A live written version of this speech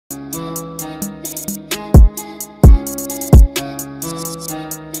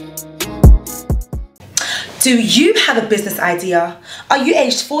Do you have a business idea? Are you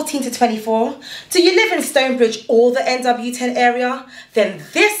aged 14 to 24? Do you live in Stonebridge or the NW10 area? Then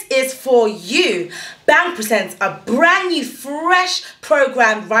this is for you. Bang presents a brand new fresh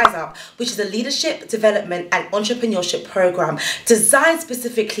program, RiseUP, which is a leadership, development and entrepreneurship program designed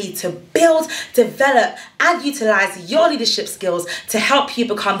specifically to build, develop and utilize your leadership skills to help you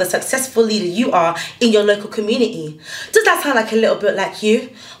become the successful leader you are in your local community. Does that sound like a little bit like you?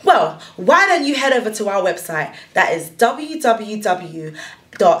 Well, why don't you head over to our website, that is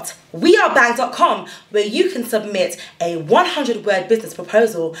www.wearebang.com, where you can submit a 100-word business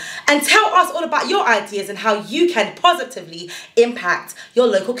proposal and tell us all about your ideas and how you can positively impact your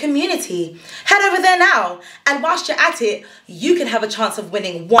local community. Head over there now, and whilst you're at it, you can have a chance of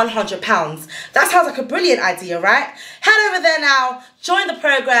winning £100. That sounds like a brilliant idea, right? Head over there now, join the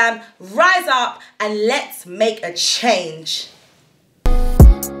program, rise up, and let's make a change.